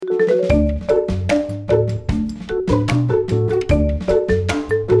Hei,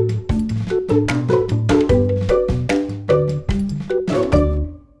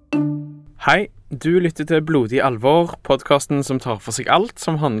 du lytter til Blodig alvor, podcasten som tar for seg alt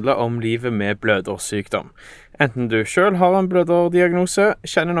som handler om livet med blødersykdom. Enten du selv har en bløderdiagnose,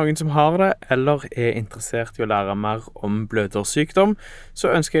 kjenner noen som har det, eller er interessert i å lære mer om blødersykdom, så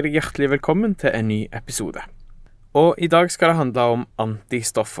ønsker jeg deg hjertelig velkommen til en ny episode. Og i dag skal det handle om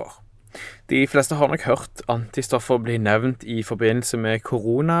antistoffer. De fleste har nok hørt antistoffer bli nevnt i forbindelse med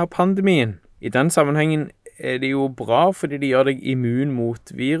koronapandemien. I den sammenhengen er det jo bra fordi de gjør deg immun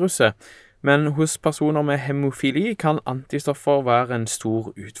mot viruset, men hos personer med hemofili kan antistoffer være en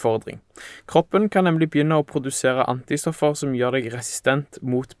stor utfordring. Kroppen kan nemlig begynne å produsere antistoffer som gjør deg resistent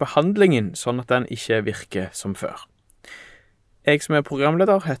mot behandlingen, sånn at den ikke virker som før. Jeg som er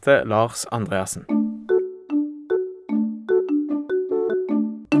programleder heter Lars Andreasen.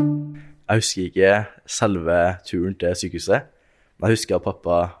 Jeg husker ikke selve turen til sykehuset, men jeg husker at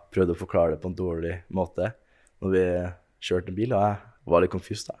pappa prøvde å forklare det på en dårlig måte når vi kjørte en bil, og jeg var litt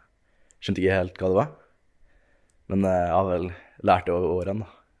confused da. Skjønte ikke helt hva det var, men jeg har vel lært det over årene,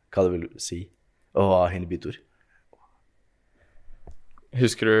 hva det vil si å ha inhibitor.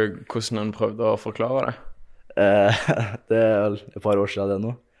 Husker du hvordan han prøvde å forklare det? Det er vel et par år siden det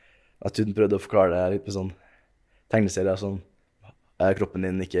nå. At hun prøvde å forklare det litt med sånn tegneserier som kroppen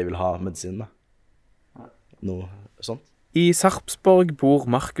din ikke vil ha medisin da. Noe sånt. I Sarpsborg bor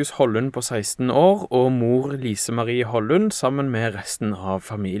Markus Hollund på 16 år og mor Lise Marie Hollund sammen med resten av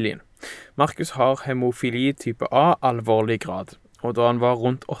familien. Markus har hemofili type A alvorlig grad, og da han var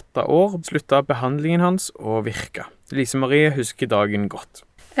rundt 8 år, sluttet behandlingen hans å virke. Lise Marie husker dagen godt.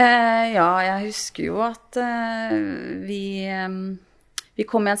 Ja, jeg husker jo at vi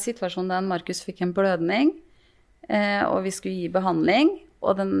kom i en situasjon der Markus fikk en blødning, og vi skulle gi behandling,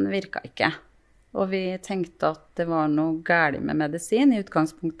 og den virket ikke. Og vi tenkte at det var noe galt med medisin i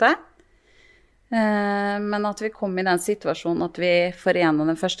utgangspunktet. Men at vi kom i den situasjonen at vi for en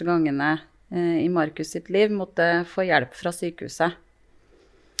av de første gangene i Markus sitt liv måtte få hjelp fra sykehuset.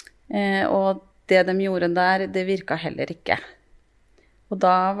 Og det de gjorde der, det virket heller ikke. Og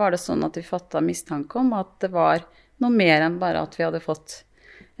da var det sånn at vi fattet mistanke om at det var noe mer enn bare at vi hadde fått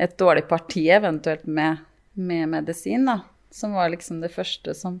et dårlig parti, eventuelt med medisin, da, som var liksom det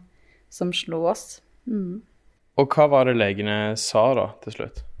første som slo oss. Og hva var det legene sa da til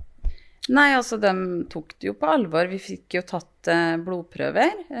slutt? Nei, altså de tok det jo på alvor. Vi fikk jo tatt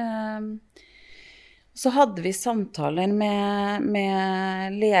blodprøver. Så hadde vi samtaler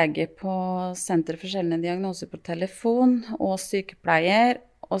med lege på Senter for sjeldne diagnoser på telefon og sykepleier,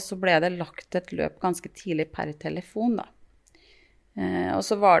 og så ble det lagt et løp ganske tidlig per telefon da. Og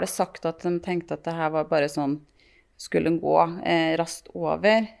så var det sagt at de tenkte at det her var bare sånn skulle gå raskt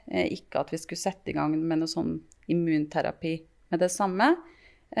over, ikke at vi skulle sette i gang med noe sånn immunterapi med det samme,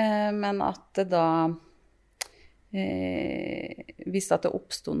 men at det da, hvis at det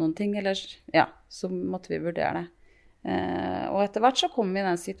oppstod noen ting, eller, ja, så måtte vi vurdere det. Og etter hvert så kom vi i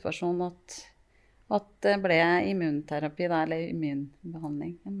den situasjonen at det ble immunterapi da, eller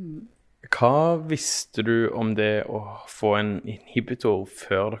immunbehandling. Hva visste du om det å få en inhibitor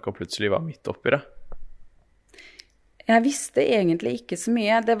før dere plutselig var midt oppi det? Jeg visste egentlig ikke så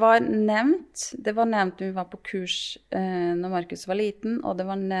mye. Det var nevnt når vi var på kurs når Markus var liten, og det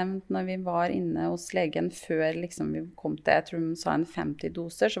var nevnt når vi var inne hos legen før liksom, vi kom til, jeg tror de sa en 50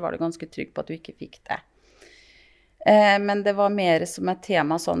 doser, så var det ganske trygg på at du ikke fikk det. Men det var mer som et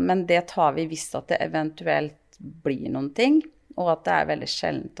tema sånn, men det tar vi visst at det eventuelt blir noen ting, og at det er veldig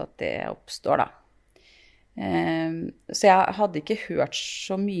sjeldent at det oppstår da. Så jeg hadde ikke hørt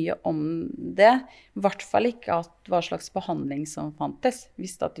så mye om det, i hvert fall ikke at hva slags behandling som fantes,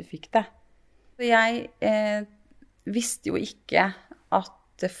 visste at du fikk det. Jeg visste jo ikke at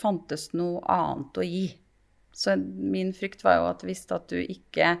det fantes noe annet å gi. Så min frykt var jo at hvis at du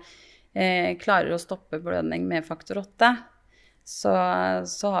ikke klarer å stoppe blødning med faktor 8, så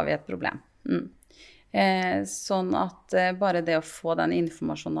har vi et problem. Sånn at bare det å få den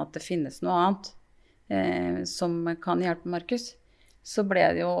informasjonen at det finnes noe annet, som kan hjelpe Markus, så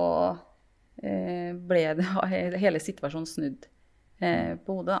ble det jo hele situasjonen snudd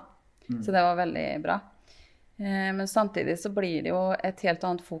på hodet da. Så det var veldig bra. Men samtidig så blir det jo et helt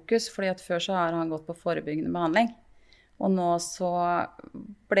annet fokus, fordi at før så har han gått på forebyggende behandling, og nå så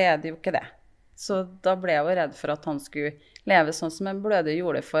ble det jo ikke det. Så da ble jeg jo redd for at han skulle leve sånn som en bløder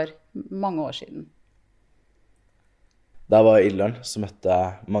gjorde for mange år siden. Da jeg var i Irland, så møtte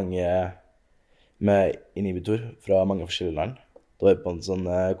jeg mange med inhibitor fra mange forskjellige land. Da var jeg på en sånn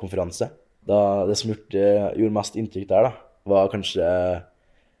konferanse. Det som gjorde mest inntrykk der da, var kanskje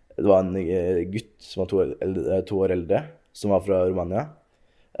Det var en gutt som var 2 år eldre, som var fra Romania.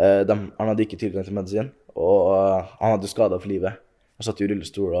 Han hadde ikke tilgang til medisin, og han hadde skadet for livet. Han satt i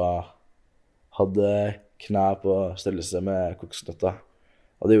rullestol og hadde knæ på størrelse med kokosnøtter.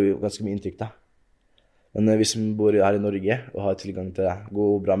 Og det gjorde jo ganske mye inntrykk da. Men vi som bor her i Norge og har tilgang til god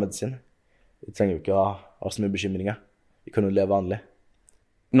og bra medisin, vi trenger jo ikke å ha så mye bekymringer. Vi kan jo leve vanlig.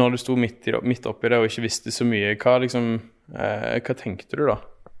 Når du sto midt oppi det og ikke visste så mye, hva tenkte du da?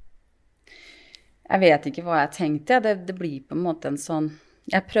 Jeg vet ikke hva jeg tenkte. Det blir på en måte en sånn...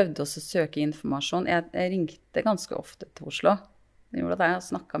 Jeg prøvde også å søke informasjon. Jeg ringte ganske ofte til Oslo. Det gjorde det. Jeg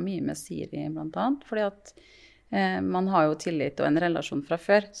snakket mye med Siri blant annet, fordi at man har jo tillit og en relasjon fra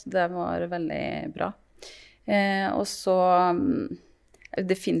før, så det var veldig bra. Og så...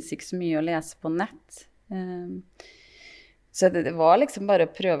 Det finnes ikke så mye å lese på nett. Så det var liksom bare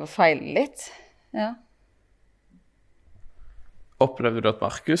å prøve å feile litt. Ja. Opplevde du at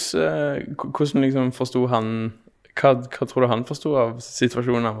Markus, hvordan liksom forstod han, hva tror du han forstod av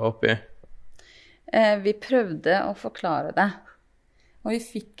situasjonen han var oppe i? Vi prøvde å forklare det. Og vi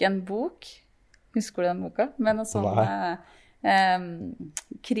fikk en bok. Husker du den boka? Med noen sånne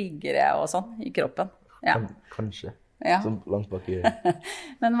krigere og sånn i kroppen. Ja. Kanskje. Ja. Sånn langt bak i...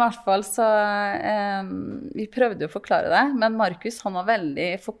 Men i hvert fall så, vi prøvde å forklare det, men Markus han var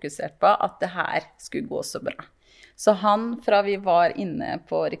veldig fokusert på at det her skulle gå så bra. Så han, fra vi var inne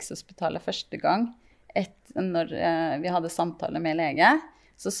på Rikshospitalet første gang, når vi hadde samtale med lege,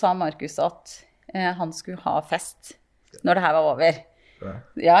 så sa Markus at han skulle ha fest når det her var over.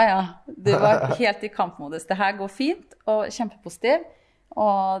 Ja, det var helt i kampmodus. Det her går fint og kjempepositiv,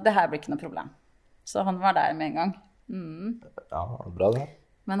 og det her blir ikke noe problem. Så han var der med en gang. Ja, bra det.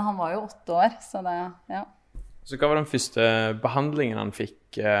 Men han var jo 8 år, så det, ja. Så hva var den første behandlingen han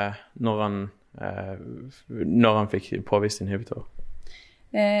fikk når han fikk påvist inhibitor?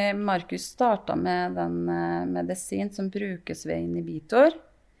 Markus startet med den medisin som brukes ved inhibitor,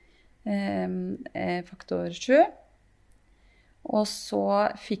 faktor 7. Og så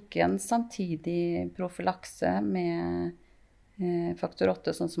fikk han samtidig profylakse med faktor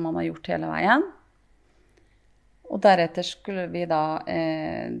 8, sånn som han har gjort hele veien. Og deretter skulle vi da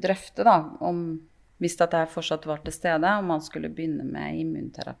drøfte da, hvis det her fortsatt var til stede, om man skulle begynne med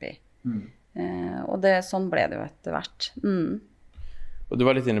immunterapi. Og sånn ble det jo etter hvert. Og du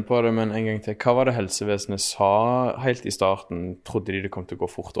var litt inne på det, men en gang til. Hva var det helsevesenet sa helt i starten? Trodde de det kom til å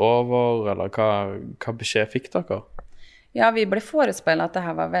gå fort over, eller hva beskjed fikk dere? Ja, vi ble forespeilet at det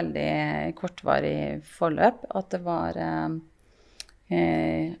her var veldig kortvarig forløp, at det var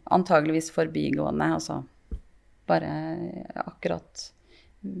antageligvis forbigående, altså bare akkurat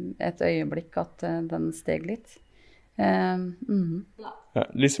et øyeblikk at den steg litt. Ja,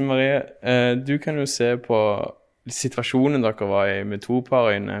 Lise Marie, du kan jo se på situasjonen dere var i med 2 par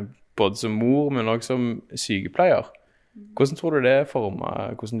øyne, både som mor, men også som sykepleier. Hvordan tror du det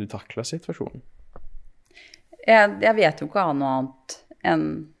formet hvordan du takler situasjonen? Jeg vet jo ikke av noe annet enn,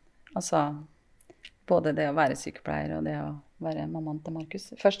 altså, både det å være sykepleier og det å være mammaen til Markus.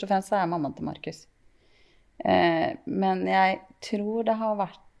 Først og fremst er jeg mammaen til Markus. Men jeg tror det har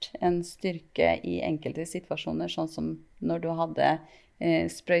vært en styrke i enkelte situasjoner, sånn som når du hadde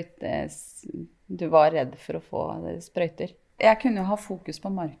sprøyte, du var redd for å få sprøyter. Jeg kunne jo ha fokus på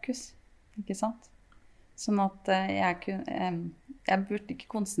Markus, ikke sant? Sånn at jeg burde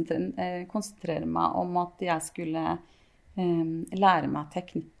ikke konsentrere meg om at jeg skulle lære meg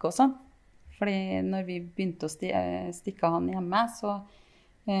teknikk og sånn. Fordi når vi begynte å stikke han hjemme, så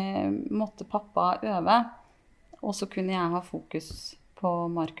måtte pappa øve. Og så kunne jeg ha fokus på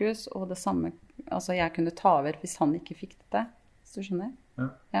Markus, og det samme, altså jeg kunne ta over hvis han ikke fikk dette, hvis du skjønner?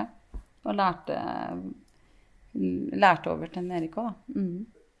 Ja. Og lærte over til Erik også da.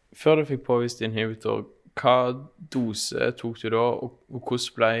 Før du fikk påvist inhibitor, hva dose tok du da, og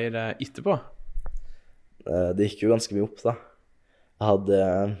hvordan ble det etterpå? Det gikk jo ganske mye opp da. Jeg hadde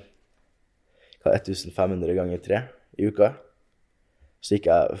 1500 ganger 3 i uka. Så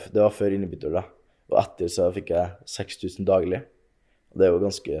det var før inhibitor da. Og etter så fikk jeg 6000 daglig. Og det er jo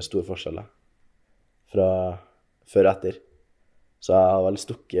ganske stor forskjell da. Fra før og etter. Så jeg har vel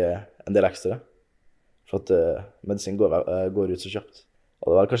stukket en del ekstra. For at medisin går ut så kjapt. Og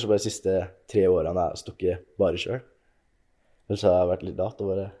det var kanskje bare de siste 3 årene jeg stukket bare selv. Ellers har jeg vært litt lat og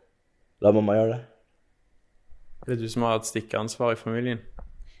bare la mamma gjøre det. Er det du som har hatt stikkeansvar i familien?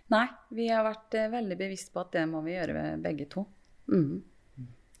 Nei, vi har vært veldig bevisst på at det må vi gjøre begge to.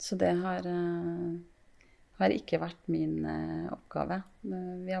 Så det har ikke vært min oppgave.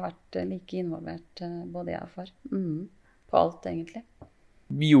 Vi har vært like involvert, både jeg og far. På alt, egentlig.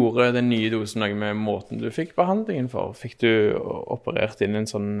 Gjorde den nye dosen noe med måten du fikk behandlingen for? Fikk du operert inn en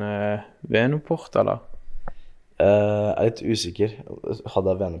sånn venoport, eller? Jeg litt usikker. Hadde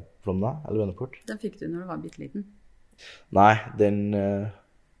jeg veneplomma eller venoport? Den fikk du når du var bitteliten. Nei, den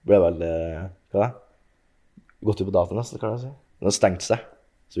ble vel, gått ut på data nesten, kan jeg si. Den har stengt seg,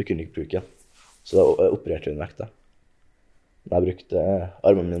 så vi kunne ikke bruke den. Så da opererte vi den vekk da. Men jeg brukte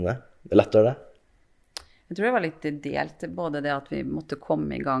armene mine. Det lettere det. Jeg tror det var litt delt, både det at vi måtte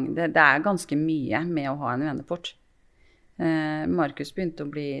komme i gang. Det ganske mye med å ha en veneport. Markus begynte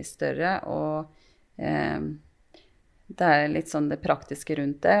å bli større, og det litt sånn det praktiske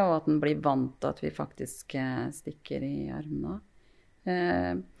rundt det, og at den blir vant til at vi faktisk stikker i armene.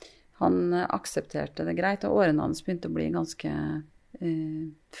 Han aksepterte det greit, og årene hans begynte å bli ganske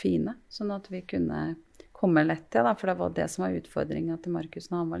fine, sånn at vi kunne komme lett til, for det var det som var utfordringen til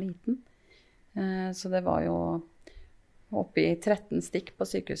Markus når han var liten. Så det var jo oppe i 13 stikk på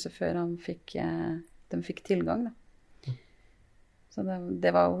sykehuset før de fikk tilgang. Da. Så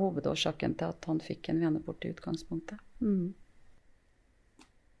det var hovedårsaken til at han fikk en veneport i utgangspunktet.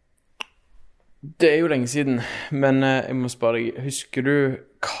 Det jo lenge siden, men jeg må spørre deg, husker du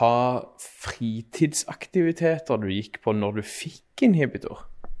hva fritidsaktiviteter du gikk på når du fikk inhibitor?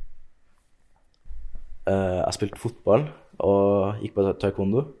 Jeg spilte fotball og gikk på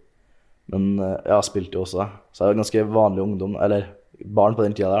taekwondo. Men jeg spilte jo også, så jeg var ganske vanlig ungdom, eller barn på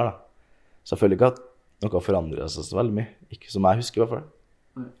den tida der da. Så jeg føler ikke at noe forandret seg så veldig mye. Ikke som jeg husker i hvert fall.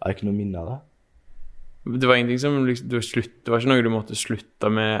 Jeg har ikke noe minne av det. Det var ingenting som det var ikke noe du måtte slutte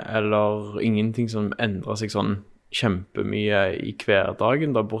med, eller ingenting som endret seg sånn kjempemye i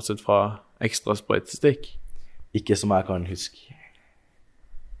hverdagen da, bortsett fra ekstra sprøytestikk? Ikke som jeg kan huske.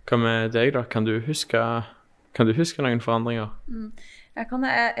 Hva med deg da? Kan du huske noen forandringer? Jeg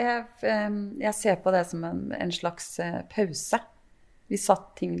ser på det som en slags pause. Vi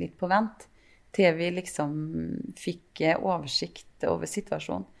satt ting litt på vent til vi liksom fikk oversikt over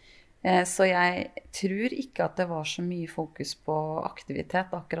situasjonen. Så jeg tror ikke at det var så mye fokus på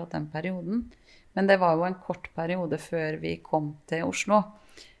aktivitet akkurat den perioden. Men det var jo en kort periode før vi kom til Oslo.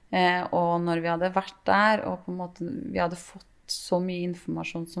 Og når vi hadde vært der, og på en måte vi hadde fått så mye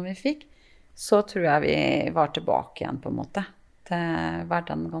informasjon som vi fikk, så tror jeg vi var tilbake igjen på en måte. Til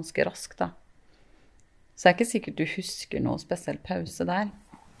hverdagen ganske raskt da. Så det ikke sikkert du husker noe spesiell pause der.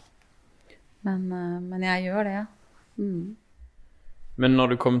 Men jeg gjør det, ja. Men når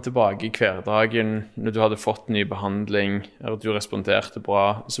du kom tilbake i hverdagen, når du hadde fått ny behandling, eller du responderte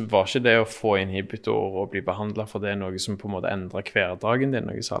bra, så var ikke det å få inhibitor og bli behandlet for det noe som på en måte endret hverdagen din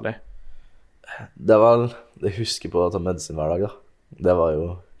noe særlig? Det var det husker på å ta medisin hver dag da. Det var jo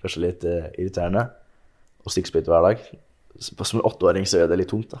kanskje litt irriterende å stikkspytte hver dag. Som en 8-åring så det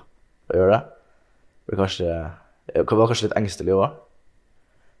litt tungt da, å gjøre det. Jeg var kanskje litt engstelig også.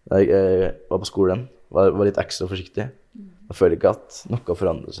 Da jeg var på skolen, var litt ekstra forsiktig. Jeg føler ikke at noe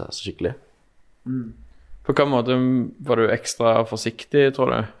forandret seg så skikkelig. På hvilken måte var du ekstra forsiktig, tror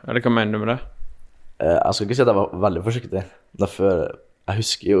du? Eller hva mener du med det? Jeg skal ikke si at jeg var veldig forsiktig. Jeg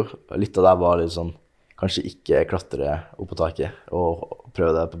husker jo litt av det var litt sånn, kanskje ikke klatre opp på taket og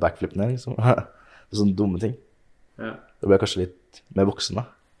prøve det på backflippen, liksom. Det sånne dumme ting. Ja. Da ble jeg kanskje litt mer voksen da.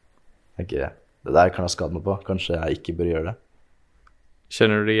 Jeg tenker, det der kan jeg skade meg på. Kanskje jeg ikke bør gjøre det.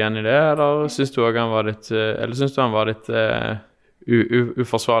 Kjenner du deg igjen i det, eller synes du han var litt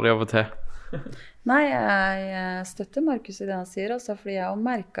uforsvarlig av og til? Nei, jeg støtter Markus i det han sier også, fordi jeg har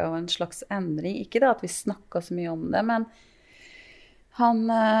merket jo en slags endring. Ikke det at vi snakket så mye om det, men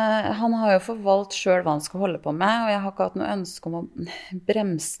han har jo forvalgt selv hva han skal holde på med, og jeg har ikke hatt noe ønske om å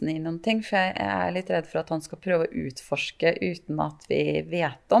bremse den i noen ting, for jeg litt redd for at han skal prøve å utforske uten at vi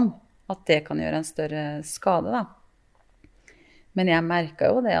vet om at det kan gjøre en større skade da. Men jeg merket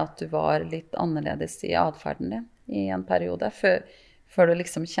jo det at du var litt annerledes i adferden din i en periode, før du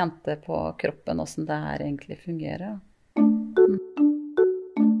liksom kjente på kroppen hvordan det her egentlig fungerer.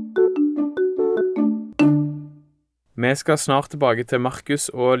 Vi skal snart tilbake til Markus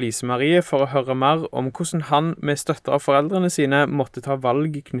og Lise Marie for å høre mer om hvordan han med støtte av foreldrene sine måtte ta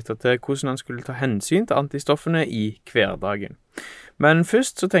valg knyttet til hvordan han skulle ta hensyn til antistoffene i hverdagen. Men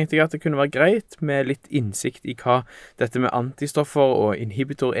først så tenkte jeg at det kunne være greit med litt innsikt i hva dette med antistoffer og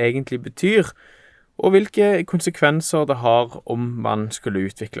inhibitor egentlig betyr, og hvilke konsekvenser det har om man skulle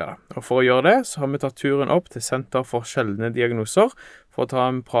utvikle det. Og for å gjøre det så har vi tatt turen opp til Senter for sjeldne diagnoser for å ta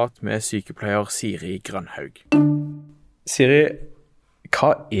en prat med sykepleier Siri Grønhaug. Siri,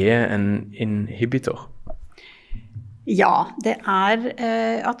 hva en inhibitor? Ja, det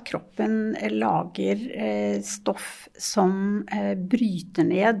at kroppen lager stoff som bryter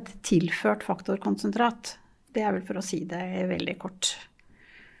ned tilført faktorkonsentrat. Det vel for å si det veldig kort.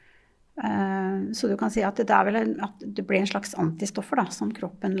 Så du kan si at det vel at det blir en slags antistoffer da, som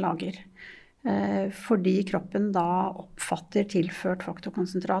kroppen lager. Fordi kroppen da oppfatter tilført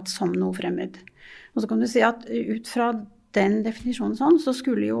faktorkonsentrat som noe fremmed. Og så kan du si at ut fra den definisjonen sånn, så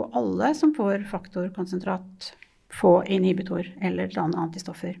skulle jo alle som får faktorkonsentrat få inhibitor eller andre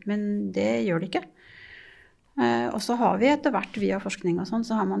antistoffer, men det gjør det ikke. Og så har vi etter hvert via forskning og sånn,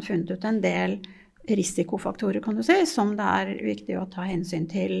 så har man funnet ut en del risikofaktorer, kan du si, som det viktig å ta hensyn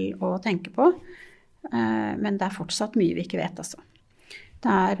til og tenke på. Men det fortsatt mye vi ikke vet, altså.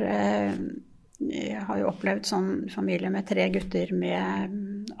 Jeg har jo opplevd sånn familie med 3 gutter med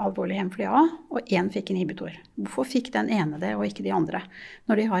alvorlig hemofili A, og 1 fikk inhibitor. Hvorfor fikk den ene det, og ikke de andre?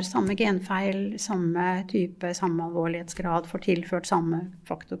 Når de har samme genfeil, samme type, samme alvorlighetsgrad, får tilført samme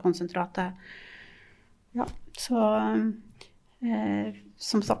faktorkonsentratet. Ja, så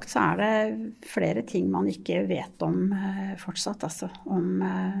som sagt så det flere ting man ikke vet om fortsatt, altså om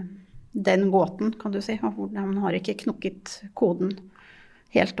den gåten, kan du si, og hvordan man har ikke knukket koden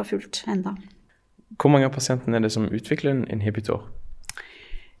helt og fullt enda. Hvor mange av pasientene det som utvikler en inhibitor?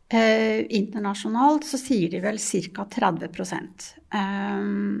 Internasjonalt så sier de vel ca. 30%.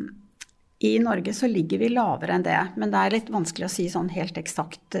 I Norge så ligger vi lavere enn det, men det litt vanskelig å si sånn helt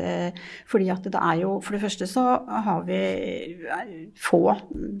eksakt, fordi at det jo, for det første så har vi få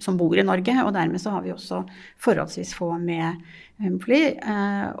som bor i Norge, og dermed så har vi også forholdsvis få med hemofili,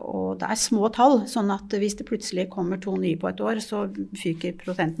 og det små tall, sånn at hvis det plutselig kommer 2 nye på et år, så fyker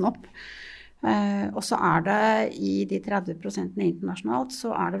prosenten opp. Og så det i de 30% internasjonalt,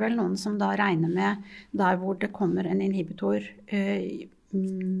 så det vel noen som da regner med der hvor det kommer en inhibitor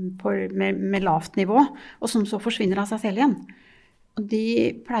med lavt nivå, og som så forsvinner av seg selv igjen. Og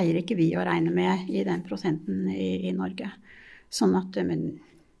de pleier ikke vi å regne med i den prosenten i Norge. Sånn at,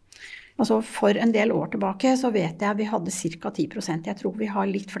 altså for en del år tilbake så vet jeg vi hadde ca. 10%. Jeg tror vi har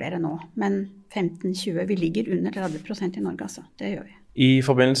litt flere nå, men 15-20, vi ligger under 30% i Norge, altså. Det gjør vi. I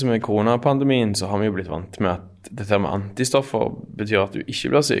forbindelse med koronapandemien så har vi jo blitt vant med at dette med antistoffer betyr at du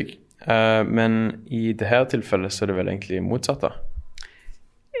ikke blir syk. Men i dette tilfellet så det vel egentlig motsatte.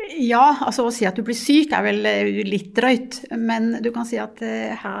 Ja, altså å si at du blir syk vel litt drøyt, men du kan si at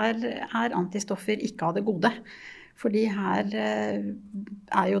her antistoffer ikke av det gode. Fordi her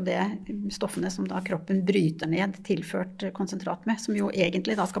jo det stoffene som da kroppen bryter ned tilført konsentrat med, som jo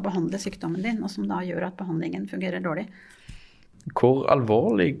egentlig da skal behandle sykdommen din, og som da gjør at behandlingen fungerer dårlig. Hvor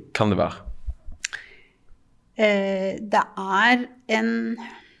alvorlig kan det være? Det en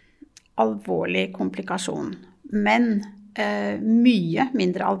alvorlig komplikasjon, men mye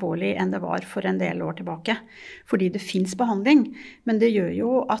mindre alvorlig enn det var for en del år tilbake. Fordi det finnes behandling, men det gjør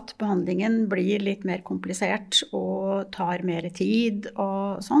jo at behandlingen blir litt mer komplisert og tar mer tid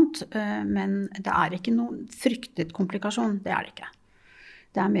og sånt. Men det ikke noen fryktet komplikasjon, det det ikke.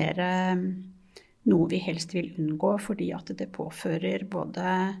 Det mer noe vi helst vil unngå, fordi at det påfører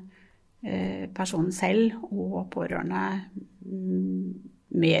både personen selv og pårørende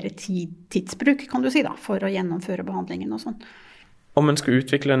mer tidsbruk, kan du si da, for å gjennomføre behandlingen og sånn. Om en skal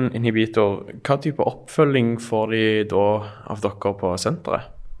utvikle en inhibitor, hva type oppfølging får de da av dere på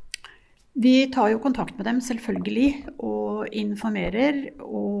senteret? Vi tar jo kontakt med dem selvfølgelig, og informerer,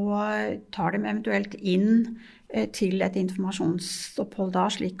 og tar dem eventuelt inn til et informasjonsopphold da,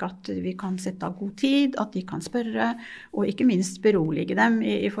 slik at vi kan sette av god tid, at de kan spørre, og ikke minst berolige dem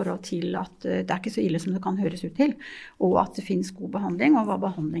i forhold til at det ikke så ille som det kan høres ut til, og at det finnes god behandling, og hva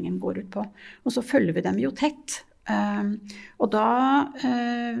behandlingen går ut på. Og så følger vi dem jo tett, og da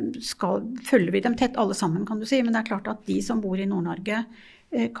følger vi dem tett alle sammen, kan du si, men det klart at de som bor i Nord-Norge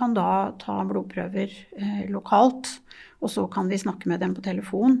kan da ta blodprøver lokalt, og så kan vi snakke med dem på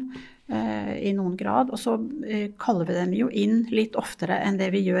telefon i noen grad, og så kaller vi dem jo inn litt oftere enn det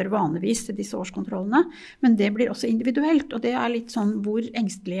vi gjør vanligvis til disse årskontrollene, men det blir også individuelt, og det litt sånn hvor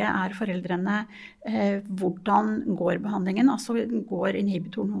engstelige foreldrene, hvordan går behandlingen, altså går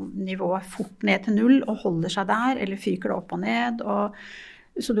inhibitornivået fort ned til 0 og holder seg der, eller fyker det opp og ned,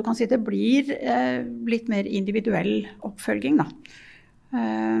 og så du kan si det blir litt mer individuell oppfølging da.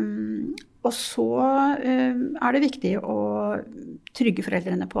 Og så det viktig å trygge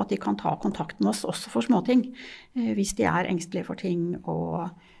foreldrene på at de kan ta kontakt med oss også for småting, hvis de engstelige for ting, og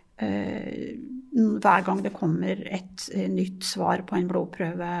hver gang det kommer et nytt svar på en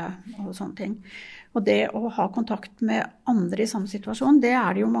blodprøve og sånne ting. Og det å ha kontakt med andre i samme situasjon, det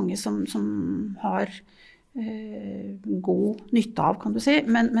det jo mange som har god nytte av, kan du si,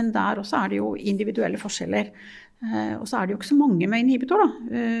 men der også det jo individuelle forskjeller. Og så det jo ikke så mange med inhibitor da,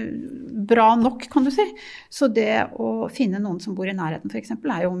 bra nok kan du si, så det å finne noen som bor i nærheten for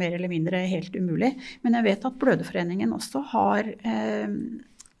eksempel jo mer eller mindre helt umulig, men jeg vet at Bløderforeningen også har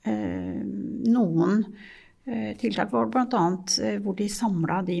noen tiltak var blant annet hvor de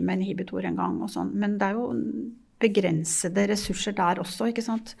samlet de med inhibitor en gang og sånn. Men det jo begrensede ressurser der også, ikke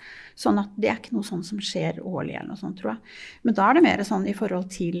sant? Sånn at det ikke noe sånn som skjer årlig eller noe sånt, tror jeg. Men da det mer sånn i forhold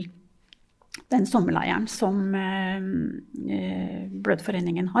til den sommerleiren som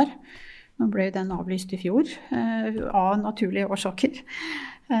Blødforeningen har. Nå ble den avlyst i fjor av naturlige årsaker.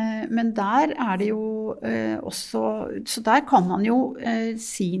 Men der det jo også, så der kan man jo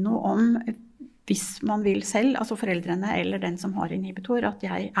si noe om hvis man vil selv, altså foreldrene eller den som har inhibitor, at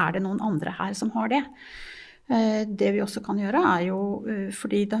det noen andre her som har det. Det vi også kan gjøre jo,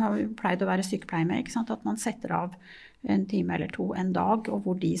 fordi det har jo pleid å være sykepleie med, ikke sant? At man setter av en time eller to en dag, og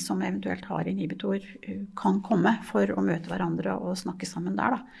hvor de som eventuelt har inhibitor kan komme for å møte hverandre og snakke sammen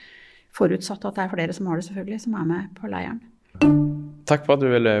der da. Forutsatt at det flere som har det selvfølgelig, som med på leiren. Takk for at du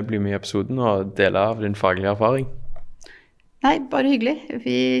ville bli med i episoden og dele av din faglige erfaring. Nei, bare hyggelig.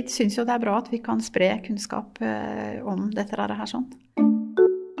 Vi synes jo det bra at vi kan spre kunnskap om dette her sånn.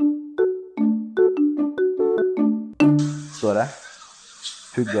 Står det.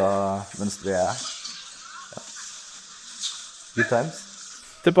 Pugga venstre ja. Good times.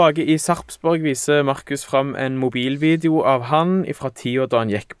 Tilbake i Sarpsborg viser Markus fram en mobilvideo av han fra tiden da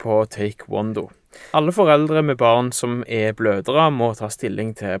han gikk på taekwondo. Alle foreldre med barn som blødere må ta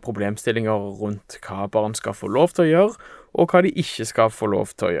stilling til problemstillinger rundt hva barn skal få lov til å gjøre, og hva de ikke skal få lov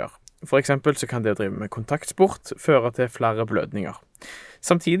til å gjøre. For eksempel så kan det å drive med kontaktsport føre til flere blødninger.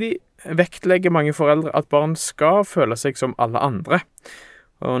 Samtidig vektlegger mange foreldre at barn skal føle seg som alle andre.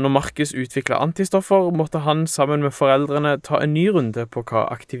 Og når Markus utviklet antistoffer, måtte han sammen med foreldrene ta en ny runde på hva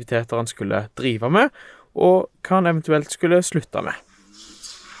aktiviteter han skulle drive med, og hva han eventuelt skulle slutte med.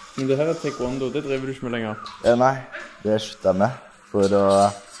 Men det her taekwondo, det driver du ikke med lenger? Nei, det sluttet jeg med for å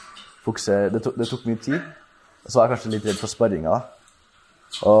fokusere. Det tok mye tid, og så var jeg kanskje litt redd for sparringa.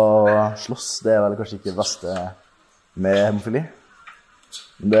 Og slåss, det vel kanskje ikke det beste med hemofili.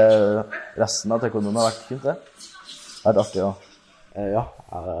 Men resten av taekwondoen har vært fint, det. Det har vært artig, ja. Ja,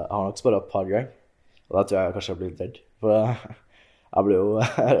 jeg har nok sparret et par ganger, og da tror jeg kanskje jeg ble litt redd. For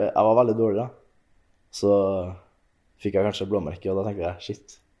jeg var veldig dårlig da. Så fikk jeg kanskje blåmerke, og da tenkte jeg, shit,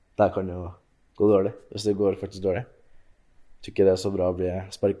 det kan jo gå dårlig, hvis det går faktisk dårlig. Jeg tror ikke det så bra å bli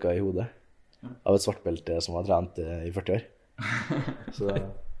sparket i hodet av et svartbelte som var trent i 40 år. Så...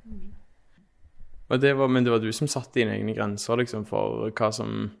 Men det var du som satte dine egne grenser liksom, for hva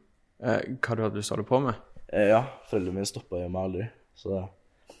du hadde lyst til å holde på med? Ja, foreldrene mine stoppet jo meg aldri, så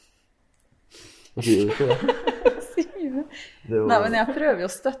det sier jo ikke det. Nei, men jeg prøver jo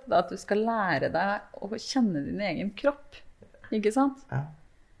å støtte deg at du skal lære deg å kjenne din egen kropp, ikke sant? Ja.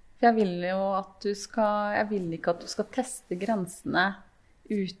 For jeg vil jo at jeg vil ikke at du skal teste grensene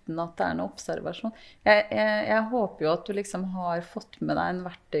uten at det noe observasjon. Jeg håper jo at du liksom har fått med deg en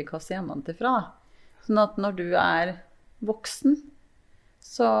verktøykasse hjemmefra, sånn at når du voksen,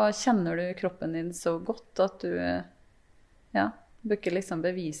 så kjenner du kroppen din så godt at du bør ikke liksom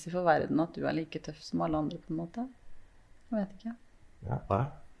bevise for verden at du like tøff som alle andre på en måte. Jeg vet ikke. Ja, nei.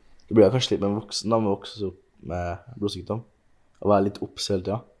 Det blir kanskje litt med voksen da, med å vokse opp med blodsykdom. Og være litt opps hele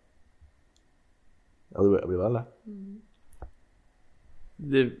tiden. Ja, det blir vel det.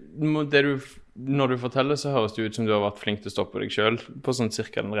 Når du forteller, så høres det ut som du har vært flink til å stoppe deg selv på sånn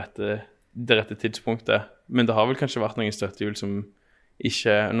cirka det rette tidspunktet. Men det har vel kanskje vært noen støttehjul som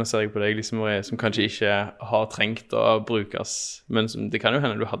ikke, nå ser jeg på deg, liksom, som kanskje ikke har trengt å brukes, men det kan jo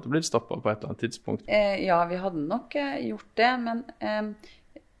hende du hadde blitt stoppet på et eller annet tidspunkt. Ja, vi hadde nok gjort det, men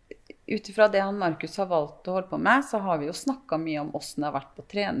utifra det Markus har valgt å holde på med, så har vi jo snakket mye om hvordan det har vært på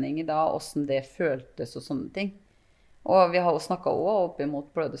trening i dag, hvordan det føltes og sånne ting. Og vi har jo snakket også opp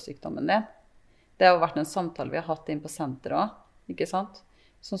imot blødersykdommen din. Det har jo vært en samtale vi har hatt inn på senteret også, ikke sant?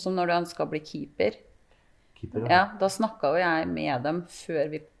 Sånn som når du ønsker å bli keeper. Ja, da snakket jo jeg med dem før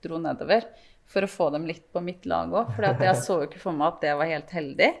vi dro nedover, for å få dem litt på mitt lag også, for jeg så jo ikke for meg at det var helt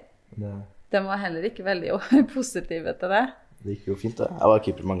heldig. De var heller ikke veldig positive til det. Det gikk jo fint det. Jeg var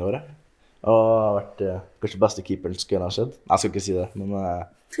keeper mange år, og jeg har vært kanskje beste keeperen som kunne ha skjedd. Jeg skal ikke si det, men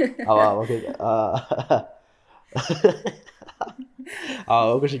jeg var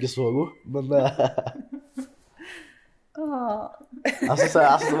kanskje ikke så god, men jeg synes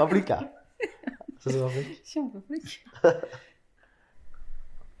jeg var flink, jeg. Kjempeflink.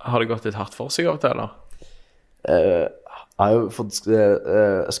 Har det gått litt hardt for seg av det, eller? Jeg har jo fått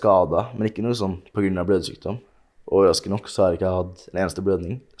skader, men ikke noe sånn på grunn av blødsykdom. Og overraskende nok så har jeg ikke hatt en eneste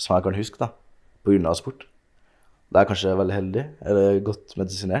blødning som jeg kan huske da, på grunn av sport. Det kanskje veldig heldig, eller godt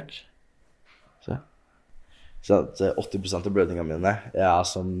medisinert. Så 80% av blødningene mine jeg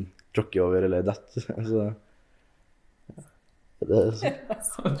som tråkker over eller dett. Så,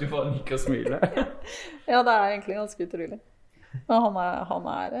 Du bare nikker og smiler. Ja, det er egentlig ganske utrolig. Men han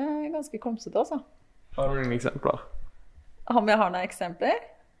er ganske klumsete, altså. Har du noen eksempler? Om jeg har noen eksempler?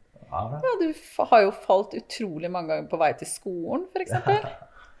 Ja, Ja, du har jo falt utrolig mange ganger på vei til skolen, for eksempel.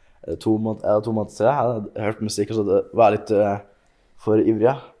 2 måneder siden, jeg hadde hørt musikk, og så var jeg litt for ivrig,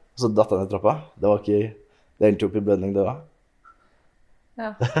 ja. Og så datt jeg ned trappa. Det endte opp i blødning, det var.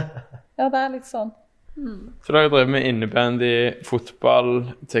 Ja. Ja, det er litt sånn. Så da har jeg drevet med innebandy,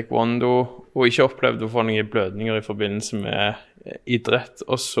 fotball, taekwondo, og ikke opplevd å få noen blødninger i forbindelse med idrett,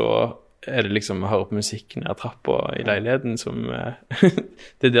 og så er det liksom å høre på musikk ned trappa i leiligheten som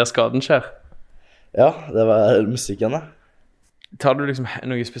det er der skaden skjer. Ja, det var musikken da. Tar du liksom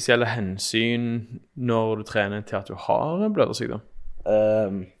noen spesielle hensyn når du trener til at du har en blødersykdom?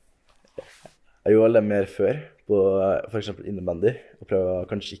 Jeg gjorde det mer før, på for eksempel innebandy, og prøve å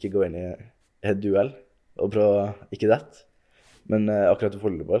kanskje ikke gå inn i et duell, og prøve ikke det. Men akkurat i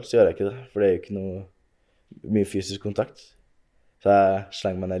volleyball så gjør jeg ikke det, for det er jo ikke mye fysisk kontakt. Så jeg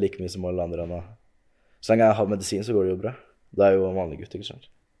slenger meg ned like mye som alle andre. Og så lenge jeg har medisin, så går det jo bra. Da er jeg jo en vanlig gutt, ikke sant?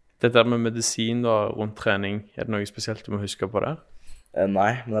 Dette med medisin da, rundt trening, er det noe spesielt du må huske på der?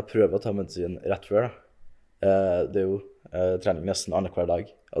 Nei, men jeg prøver å ta medisin rett før da. Det er jo trening nesten annenhver hver dag,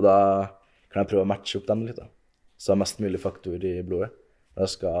 og da kan jeg prøve å matche opp dem litt da. Så har mest mulig faktor i blodet når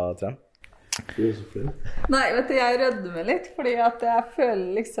jeg skal trene. Du er så flink. Nei, vet du, jeg rødmer litt, fordi at jeg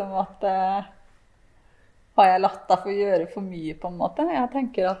føler liksom at har jeg latt deg få gjøre for mye på en måte? Jeg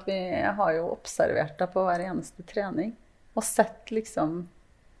tenker at jeg har jo observert deg på hver eneste trening, og sett liksom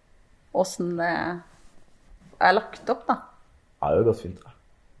hvordan det er lagt opp da. Det har jo gått fint da.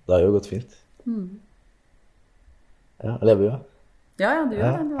 Det har jo gått fint. Ja, jeg lever jo. Ja, du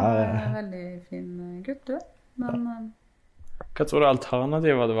gjør det. Du er en veldig fin gutt, du. Men hva tror du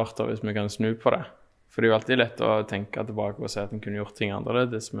alternativet hadde vært da, hvis vi kan snu på det? For det er jo alltid lett å tenke tilbake og si at en kunne gjort ting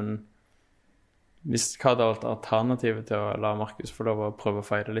annerledes, men hva hadde vært alternativet til å la Markus få lov å prøve å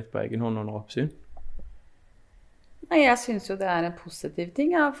feire litt på egen hånd under oppsyn? Nei, jeg synes jo det er en positiv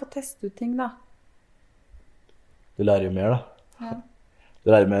ting. Jeg har fått testet ut ting da. Du lærer jo mer da. Ja.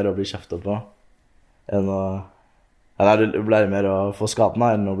 Du lærer mer å bli kjeftet på enn å... Eller du lærer mer å få skaden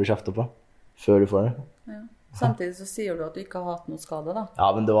enn å bli kjeftet på før du får det. Ja. Samtidig så sier du at du ikke har hatt noe skade da. Ja,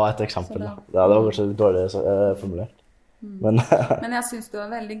 men det var et eksempel da. Det var kanskje litt dårlig formulert. Men jeg synes du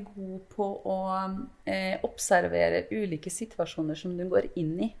er veldig god på å observere ulike situasjoner som du går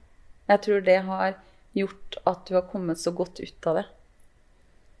inn i. Jeg tror det har gjort at du har kommet så godt ut av det.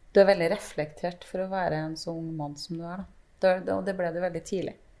 Du er veldig reflektert for å være en så ung mann som du er da. Og det ble du veldig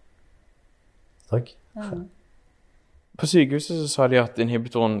tidlig. Takk. Ja. På sykehuset så sa de at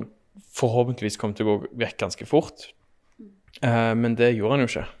inhibitoren forhåpentligvis kom til å gå vekk ganske fort. Men det gjorde han jo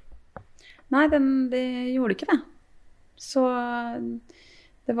ikke. Nei, det gjorde ikke det. Så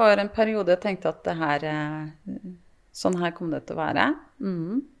det var en periode jeg tenkte at det her, sånn her kom det til å være.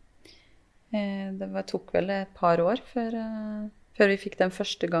 Det tok vel et par år før vi fikk den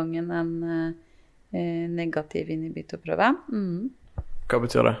første gangen en negativ inhibitorprøve. Hva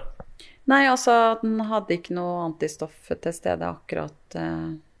betyr det? Nei, altså den hadde ikke noe antistoff til stede akkurat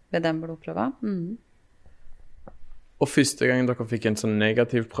ved den blodprøven. Og første gang dere fikk en sånn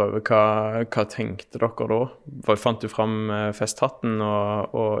negativ prøve, hva tenkte dere da? Fant du frem festhatten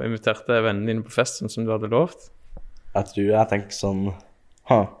og inviterte vennene dine på festen som du hadde lovt? Jeg tror jeg tenkte sånn,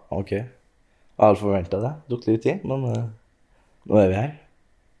 ok. Jeg hadde forventet det. Det tok litt tid, men nå er vi her.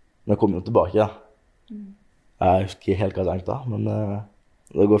 Men jeg kommer jo tilbake, da. Jeg husker ikke helt hva jeg tenkte da, men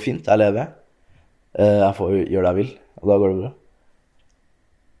det går fint. Jeg lever. Jeg får gjøre det jeg vil, og da går det bra.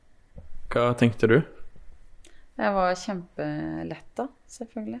 Hva tenkte du? Jeg var kjempelett da,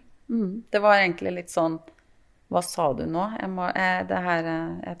 selvfølgelig. Det var egentlig litt sånn, hva sa du nå?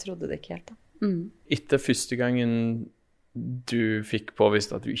 Jeg trodde det ikke helt da. Etter første gangen du fikk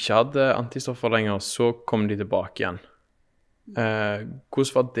påvist at du ikke hadde antistoffer lenger, så kom de tilbake igjen.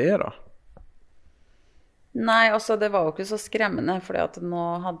 Hvordan var det da? Nei, altså det var jo ikke så skremmende, fordi at nå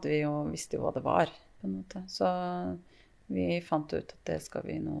visste jo hva det var, på en måte. Så vi fant ut at det skal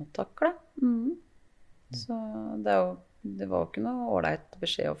vi nå takle. Så det var jo ikke noe ålreit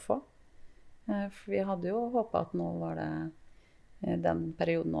beskjed å få. For vi hadde jo håpet at nå var det den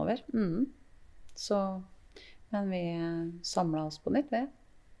perioden over. Men vi samlet oss på nytt, det.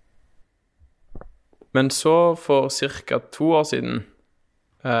 Men så for cirka 2 år siden,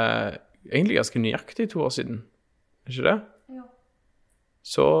 egentlig ganske nøyaktig 2 år siden, er ikke det? Ja.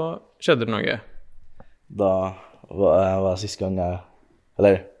 Så skjedde det noe. Da var siste gang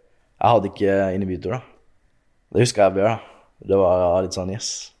jeg hadde ikke inhibitor da. Det husker jeg bedre da. Det var litt sånn,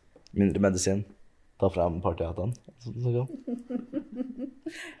 yes, mindre medisin. ta frem partyhattene.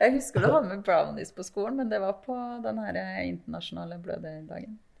 Jeg husker du hadde med brownies på skolen, men det var på den her internasjonale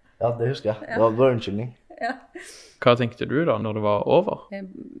bløderdagen. Ja, det husker jeg. Det var bare unnskyldning. Ja. Hva tenkte du da, når det var over?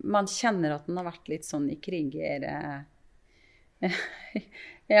 Man kjenner at den har vært litt sånn i kriger...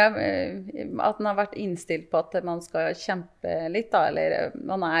 Ja, at den har vært innstilt på at man skal kjempe litt da, eller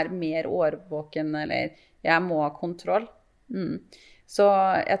man mer årvåken, eller jeg må ha kontroll. Så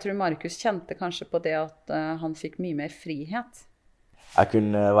jeg tror Markus kjente kanskje på det at han fikk mye mer frihet. Jeg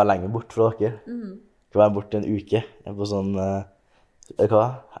kunne være lenge bort fra dere. Jeg kunne være bort en uke på sånn,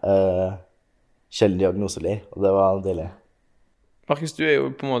 sjelden diagnoseleir, og det var deilig. Markus, du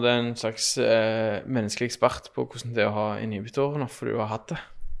jo på en måte en slags menneskelig ekspert på hvordan det å ha inhibitor, for du har hatt det.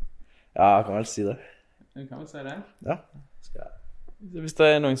 Ja, jeg kan vel si det. Du kan vel si det? Ja, skal jeg. Hvis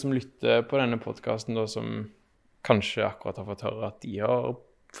det noen som lytter på denne podcasten da, som kanskje akkurat har fått høre at de har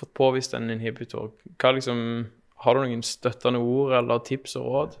fått påvist en inhibitor, hva liksom, har du noen støttende ord eller tips og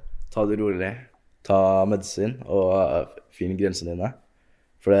råd? Ta det rolig. Ta medisin og finn grensene dine.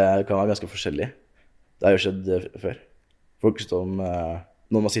 For det kan være ganske forskjellig. Det har jo skjedd før. Folk som,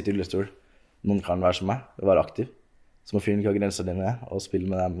 noen må sitte i rullestol, noen kan være som meg, være aktiv. Så må finne hva grensene dine og spille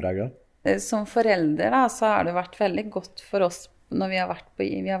med dem reglene. Som forelder da, så har det vært veldig godt for oss når vi har vært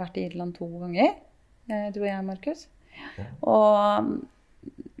i Irland 2 ganger, du og jeg, Markus. Ja. Og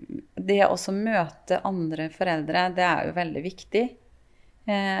det å også møte andre foreldre, det jo veldig viktig.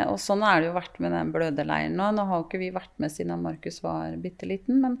 Og sånn det jo vært med den bløderleiren nå. Nå har jo ikke vi vært med siden Markus var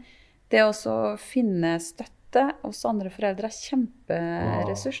bitteliten, men det å også finne støtte hos andre foreldre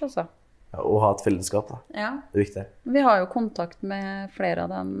kjemperessurs, altså. Ja, og ha et fellesskap, da. Ja. Det viktig. Vi har jo kontakt med flere av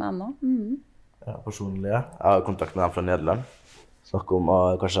dem ennå. Ja, personlig, ja. Jeg har kontakt med dem fra Nederland. Snakker om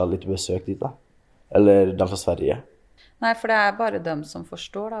å kanskje ha litt besøk dit, da. Eller dem fra Sverige. Nei, for det bare dem som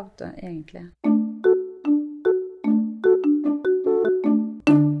forstår, da, vet du, egentlig.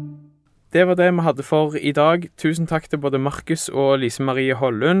 Det var det vi hadde for i dag. Tusen takk til både Markus og Lise Marie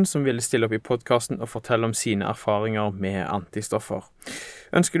Hollund, som ville stille opp i podcasten og fortelle om sine erfaringer med antistoffer.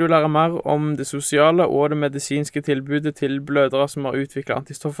 Ønsker du å lære mer om det sosiale og det medisinske tilbudet til blødere som har utviklet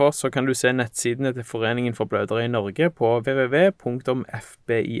antistoffer, så kan du se nettsidene til Foreningen for blødere i Norge på www.fbin.no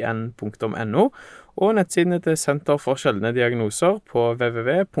og nettsidene til Senter for sjeldne diagnoser på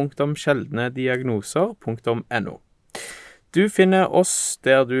www.sjeldnediagnoser.no. Du finner oss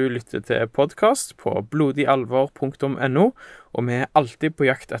der du lytter til podcast på blodigalvor.no, og vi alltid på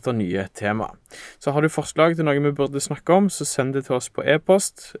jakt etter nye tema. Så har du forslag til noe vi burde snakke om, så send det til oss på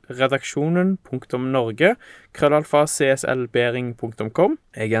e-post redaksjonen.norge@cslbering.com.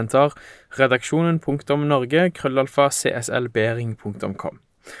 Jeg gjentar redaksjonen.norge@cslbering.com.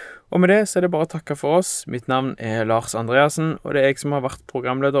 Og med det så det bare å takke for oss. Mitt navn Lars Andreasen, og det jeg som har vært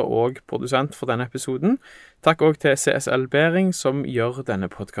programleder og produsent for denne episoden. Takk også til CSL Bering, som gjør denne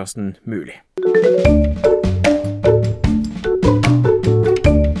podcasten mulig.